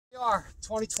are,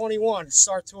 2021,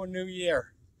 start to a new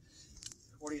year.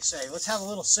 What do you say? Let's have a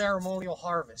little ceremonial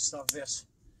harvest of this.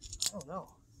 I don't know.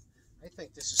 I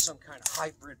think this is some kind of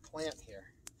hybrid plant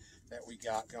here that we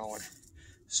got going.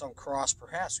 Some cross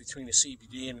perhaps between a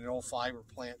CBD and an old fiber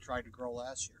plant tried to grow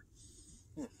last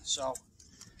year. So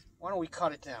why don't we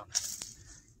cut it down?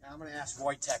 Now I'm going to ask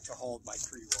Wojtek to hold my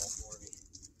pre-roll for me.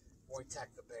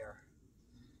 Wojtek the bear.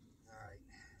 All right.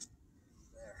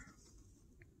 There.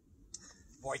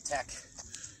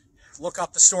 Wojtek. Look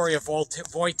up the story of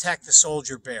Wojtek the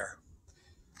soldier bear.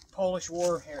 Polish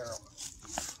war hero.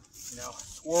 You know,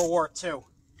 World War II.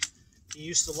 He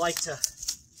used to like to,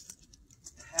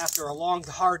 after a long,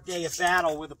 hard day of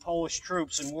battle with the Polish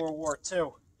troops in World War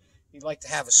II, he'd like to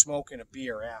have a smoke and a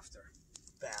beer after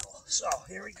battle. So,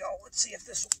 here we go. Let's see if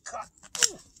this will cut.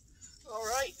 Ooh. All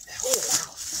right. Oh,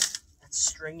 wow. That's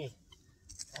stringy.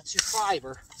 That's your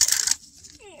fiber.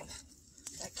 Man,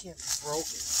 that can't be broken.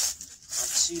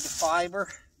 Let's see the fiber.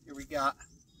 Here we got.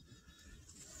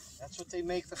 That's what they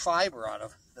make the fiber out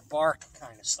of. The bark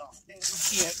kind of stuff. And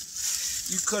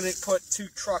you couldn't put two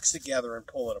trucks together and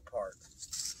pull it apart.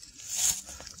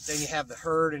 Then you have the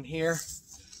herd in here.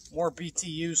 More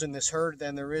BTUs in this herd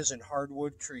than there is in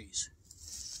hardwood trees.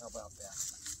 How about that?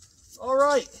 All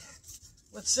right.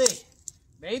 Let's see.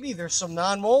 Maybe there's some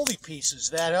non-moldy pieces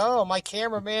that, oh, my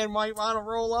cameraman might want to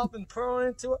roll up and throw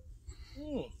into it.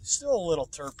 Still a little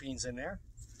terpenes in there.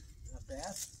 Not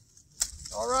bad.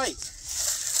 All right.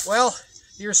 Well,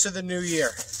 here's to the new year.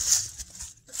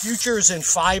 The future is in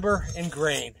fiber and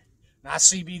grain, not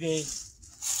CBD,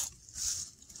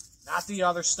 not the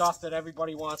other stuff that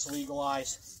everybody wants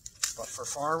legalized, but for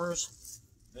farmers,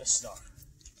 this stuff.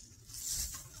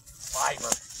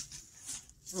 Fiber.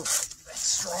 Ooh, that's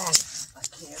strong. I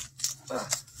can't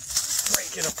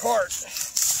break it apart.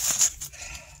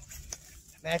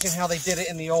 Imagine how they did it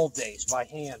in the old days, by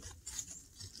hand.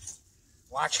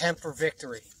 Watch hemp for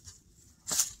victory.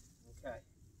 Okay.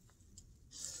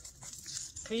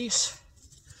 Peace.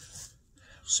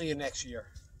 See you next year.